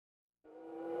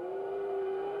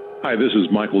Hi, this is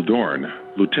Michael Dorn,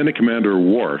 Lieutenant Commander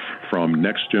Worf from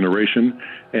Next Generation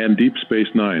and Deep Space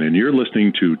Nine, and you're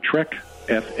listening to Trek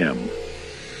FM.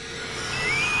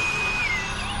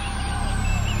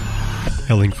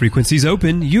 Hailing frequencies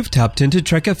open, you've tapped into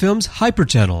Trek FM's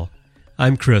Hyperchannel.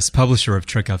 I'm Chris, publisher of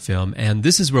Trek FM, and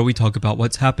this is where we talk about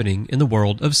what's happening in the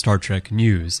world of Star Trek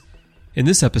news. In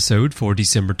this episode for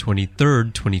December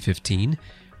 23rd, 2015,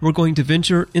 we're going to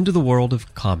venture into the world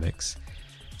of comics.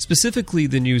 Specifically,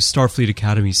 the new Starfleet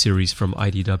Academy series from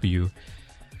IDW.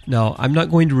 Now, I'm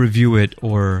not going to review it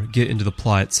or get into the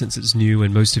plot since it's new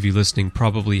and most of you listening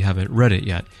probably haven't read it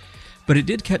yet, but it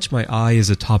did catch my eye as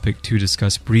a topic to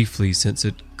discuss briefly since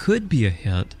it could be a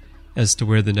hint as to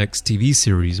where the next TV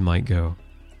series might go.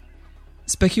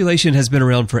 Speculation has been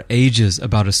around for ages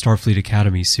about a Starfleet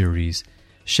Academy series.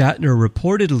 Shatner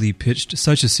reportedly pitched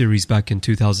such a series back in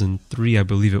 2003, I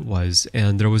believe it was,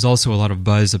 and there was also a lot of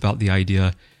buzz about the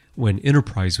idea when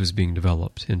Enterprise was being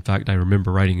developed. In fact, I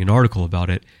remember writing an article about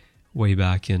it way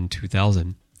back in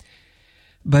 2000.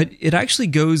 But it actually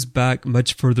goes back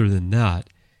much further than that.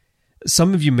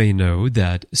 Some of you may know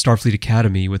that Starfleet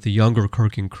Academy with the younger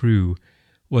Kirk and crew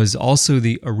was also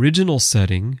the original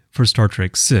setting for Star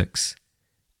Trek VI.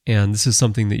 And this is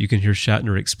something that you can hear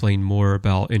Shatner explain more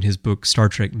about in his book Star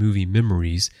Trek Movie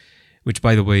Memories, which,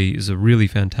 by the way, is a really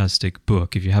fantastic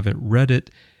book. If you haven't read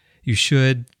it, you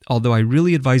should, although I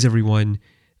really advise everyone,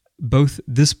 both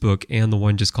this book and the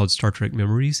one just called Star Trek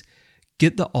Memories,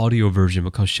 get the audio version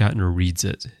because Shatner reads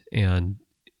it. And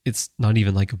it's not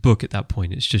even like a book at that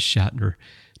point. It's just Shatner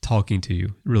talking to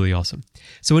you. Really awesome.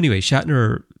 So anyway,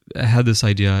 Shatner had this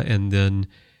idea, and then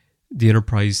the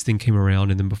Enterprise thing came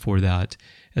around, and then before that,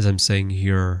 as I'm saying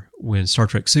here, when Star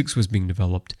Trek VI was being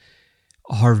developed,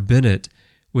 Harv Bennett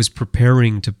was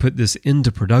preparing to put this into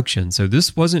production. So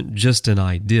this wasn't just an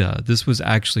idea. This was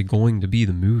actually going to be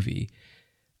the movie.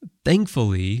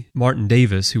 Thankfully, Martin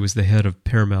Davis, who was the head of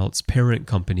Paramount's parent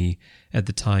company at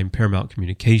the time, Paramount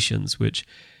Communications, which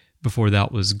before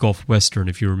that was Gulf Western,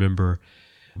 if you remember.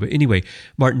 But anyway,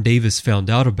 Martin Davis found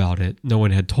out about it. No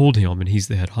one had told him, and he's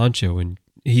the head honcho, and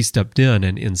he stepped in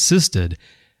and insisted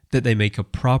that they make a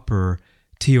proper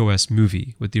TOS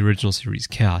movie with the original series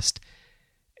cast.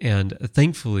 And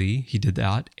thankfully, he did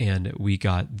that, and we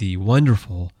got the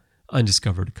wonderful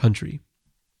Undiscovered Country.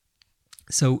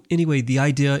 So anyway, the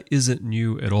idea isn't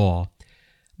new at all,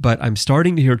 but I'm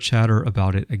starting to hear chatter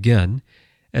about it again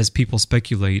as people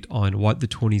speculate on what the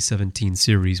 2017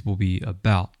 series will be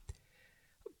about.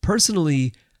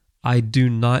 Personally, I do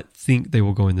not think they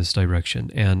will go in this direction,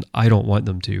 and I don't want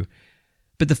them to.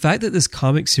 But the fact that this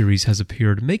comic series has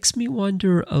appeared makes me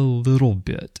wonder a little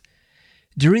bit.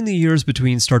 During the years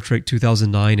between Star Trek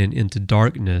 2009 and Into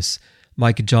Darkness,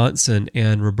 Mike Johnson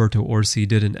and Roberto Orci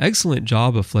did an excellent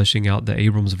job of fleshing out the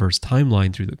Abrams-verse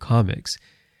timeline through the comics.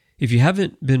 If you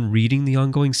haven't been reading the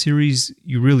ongoing series,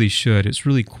 you really should. It's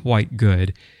really quite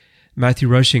good. Matthew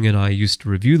Rushing and I used to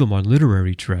review them on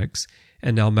Literary Treks,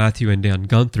 and now Matthew and Dan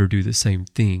Gunther do the same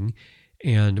thing.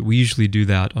 And we usually do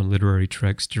that on Literary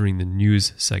Treks during the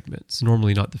news segments.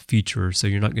 Normally not the feature, so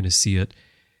you're not going to see it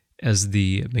as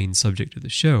the main subject of the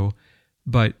show,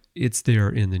 but it's there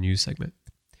in the news segment.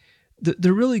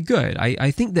 They're really good. I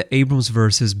think the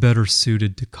Abrams-verse is better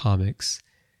suited to comics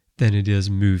than it is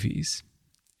movies.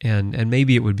 And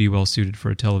maybe it would be well suited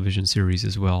for a television series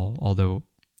as well, although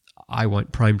I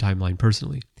want prime timeline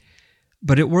personally.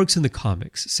 But it works in the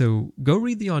comics, so go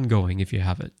read the ongoing if you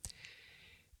haven't.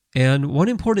 And one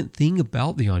important thing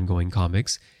about the ongoing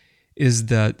comics is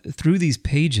that through these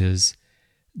pages,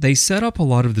 they set up a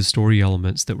lot of the story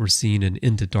elements that were seen in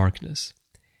Into Darkness.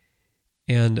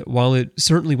 And while it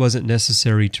certainly wasn't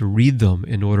necessary to read them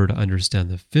in order to understand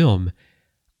the film,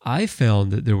 I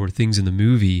found that there were things in the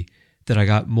movie that I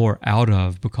got more out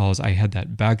of because I had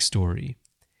that backstory.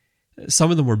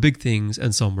 Some of them were big things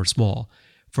and some were small.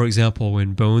 For example,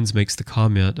 when Bones makes the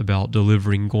comment about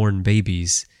delivering Gorn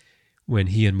babies when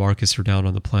he and Marcus are down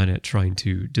on the planet trying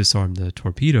to disarm the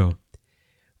torpedo,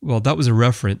 well, that was a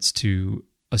reference to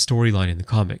a storyline in the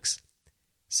comics.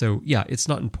 So yeah, it's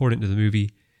not important to the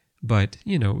movie, but,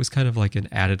 it was kind of like an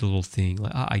added little thing.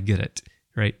 Like, I get it,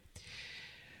 right?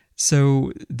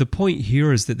 So the point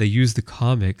here is that they use the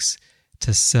comics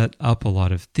to set up a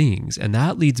lot of things, and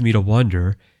that leads me to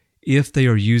wonder if they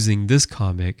are using this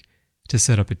comic to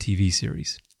set up a TV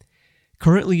series.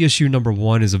 Currently, issue number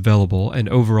 1 is available, and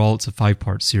overall it's a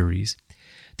 5-part series.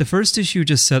 The first issue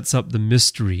just sets up the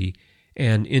mystery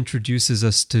and introduces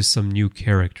us to some new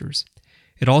characters.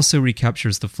 It also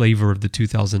recaptures the flavor of the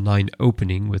 2009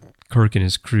 opening with Kirk and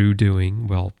his crew doing,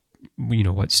 well,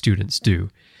 what students do.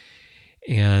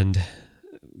 And,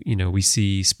 we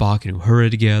see Spock and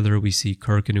Uhura together, we see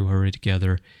Kirk and Uhura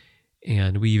together,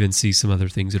 and we even see some other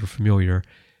things that are familiar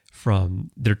from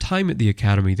their time at the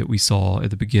Academy that we saw at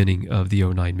the beginning of the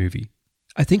 '09 movie.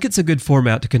 I think it's a good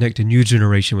format to connect a new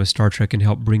generation with Star Trek and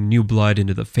help bring new blood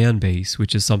into the fan base,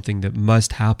 which is something that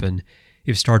must happen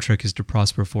if Star Trek is to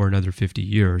prosper for another 50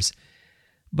 years.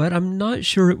 But I'm not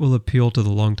sure it will appeal to the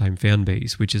longtime fan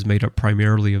base, which is made up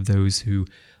primarily of those who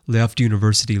left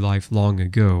university life long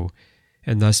ago,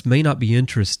 and thus may not be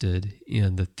interested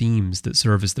in the themes that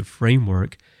serve as the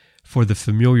framework for the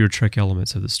familiar Trek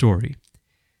elements of the story.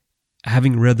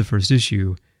 Having read the first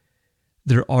issue,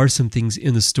 there are some things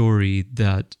in the story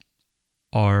that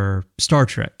are Star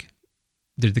Trek.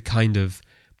 They're the kind of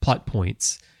plot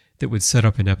points that would set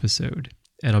up an episode,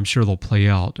 and I'm sure they'll play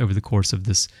out over the course of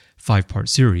this 5-part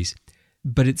series.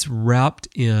 But it's wrapped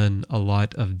in a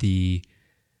lot of the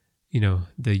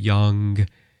young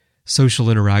social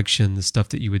interaction, the stuff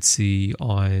that you would see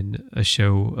on a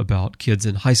show about kids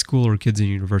in high school or kids in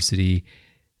university,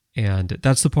 and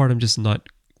that's the part I'm just not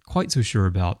quite so sure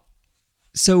about.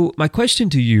 So my question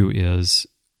to you is,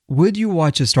 would you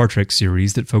watch a Star Trek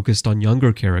series that focused on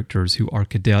younger characters who are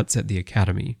cadets at the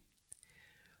Academy?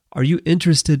 Are you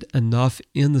interested enough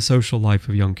in the social life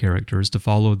of young characters to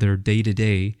follow their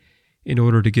day-to-day in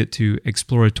order to get to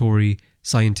exploratory,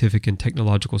 scientific, and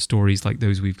technological stories like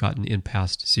those we've gotten in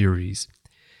past series?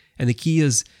 And the key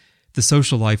is the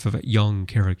social life of young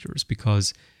characters,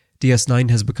 because DS9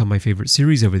 has become my favorite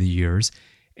series over the years,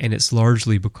 and it's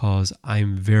largely because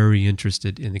I'm very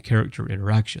interested in the character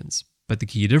interactions. But the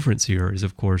key difference here is,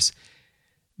 of course,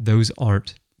 those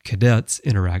aren't cadets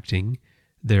interacting,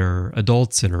 they're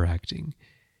adults interacting.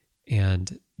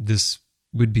 And this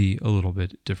would be a little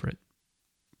bit different.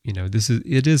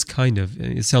 It is kind of,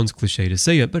 it sounds cliche to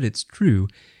say it, but it's true.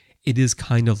 It is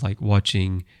kind of like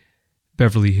watching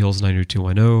Beverly Hills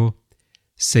 90210,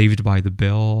 Saved by the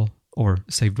Bell, or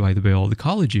Saved by the Bell, The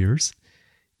College Years,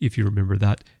 if you remember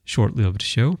that short-lived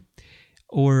show,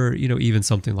 or, even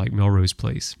something like Melrose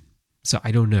Place. So I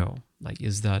don't know,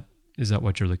 is that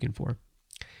what you're looking for?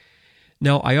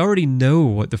 Now, I already know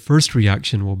what the first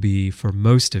reaction will be for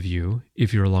most of you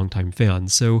if you're a longtime fan.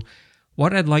 So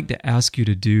what I'd like to ask you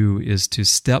to do is to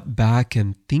step back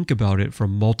and think about it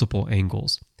from multiple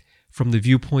angles, from the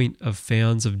viewpoint of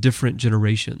fans of different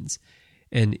generations,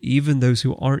 and even those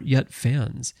who aren't yet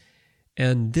fans,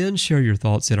 and then share your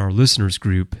thoughts in our listeners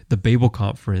group, the Babel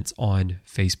Conference on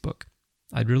Facebook.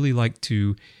 I'd really like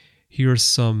to hear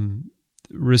some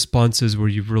responses where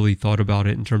you've really thought about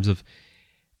it in terms of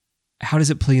how does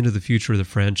it play into the future of the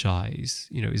franchise?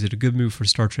 Is it a good move for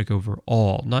Star Trek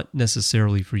overall? Not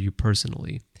necessarily for you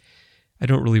personally. I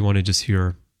don't really want to just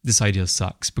hear, this idea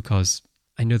sucks, because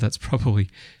I know that's probably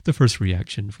the first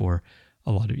reaction for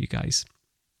a lot of you guys.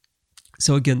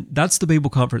 So again, that's the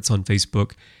Babel Conference on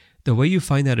Facebook. The way you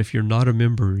find that if you're not a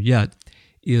member yet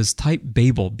is type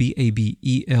Babel,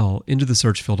 B-A-B-E-L, into the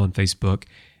search field on Facebook,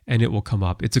 and it will come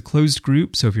up. It's a closed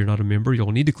group, so if you're not a member,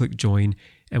 you'll need to click join,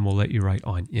 and we'll let you right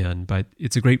on in. But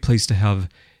it's a great place to have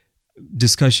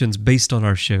discussions based on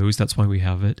our shows. That's why we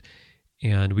have it.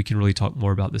 And we can really talk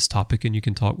more about this topic, and you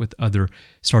can talk with other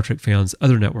Star Trek fans,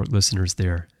 other network listeners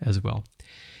there as well.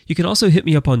 You can also hit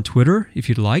me up on Twitter if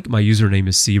you'd like. My username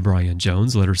is Bryan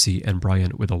Jones, letter C and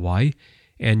Bryan with a Y.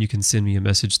 And you can send me a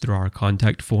message through our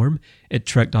contact form at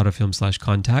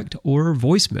trek.fm/contact or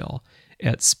voicemail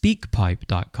at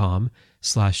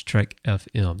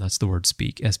speakpipe.com/trekfm. That's the word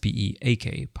speak,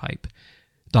 S-P-E-A-K,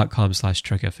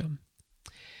 pipe.com/trekfm.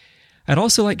 I'd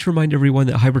also like to remind everyone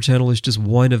that Hyperchannel is just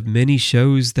one of many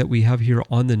shows that we have here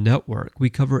on the network.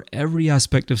 We cover every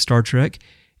aspect of Star Trek,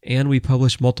 and we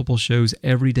publish multiple shows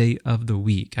every day of the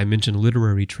week. I mentioned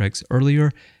Literary Treks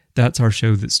earlier. That's our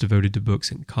show that's devoted to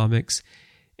books and comics,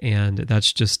 and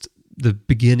that's just the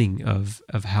beginning of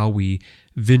how we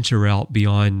venture out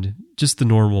beyond just the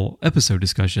normal episode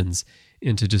discussions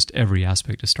into just every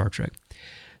aspect of Star Trek.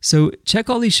 So check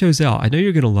all these shows out. I know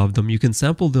you're going to love them. You can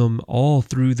sample them all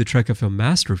through the Trek FM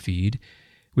master feed,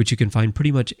 which you can find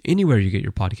pretty much anywhere you get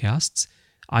your podcasts.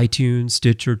 iTunes,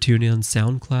 Stitcher, TuneIn,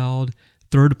 SoundCloud,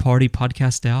 third-party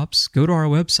podcast apps. Go to our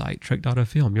website,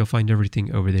 trek.fm. You'll find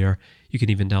everything over there. You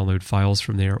can even download files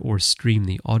from there or stream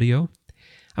the audio.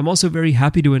 I'm also very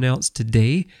happy to announce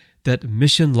today that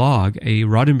Mission Log, a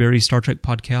Roddenberry Star Trek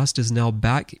podcast, is now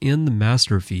back in the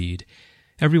master feed.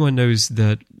 Everyone knows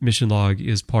that Mission Log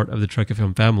is part of the Trek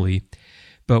FM family,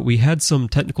 but we had some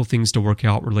technical things to work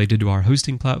out related to our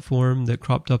hosting platform that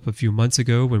cropped up a few months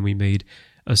ago when we made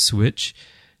a switch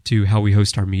to how we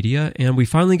host our media, and we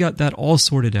finally got that all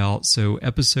sorted out, so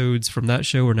episodes from that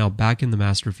show are now back in the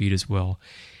master feed as well.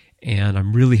 and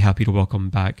I'm really happy to welcome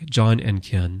back John and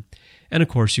Ken. And of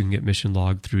course, you can get Mission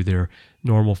Log through their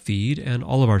normal feed, and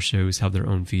all of our shows have their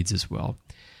own feeds as well.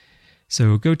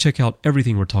 So go check out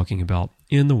everything we're talking about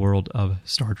in the world of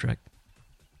Star Trek.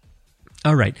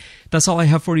 All right, that's all I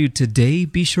have for you today.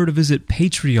 Be sure to visit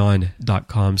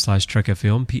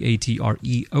patreon.com/trekfm,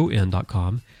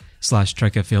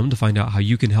 patreon.com/trekfm to find out how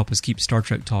you can help us keep Star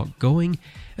Trek Talk going.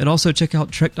 And also check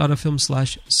out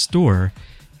trek.fm/store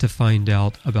to find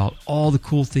out about all the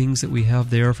cool things that we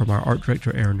have there from our art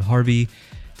director, Aaron Harvey.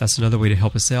 That's another way to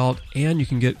help us out, and you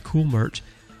can get cool merch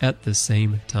at the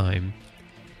same time.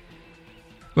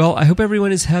 Well, I hope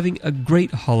everyone is having a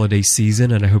great holiday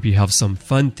season, and I hope you have some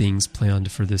fun things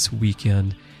planned for this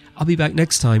weekend. I'll be back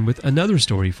next time with another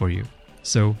story for you.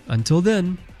 So until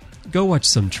then, go watch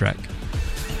some Trek.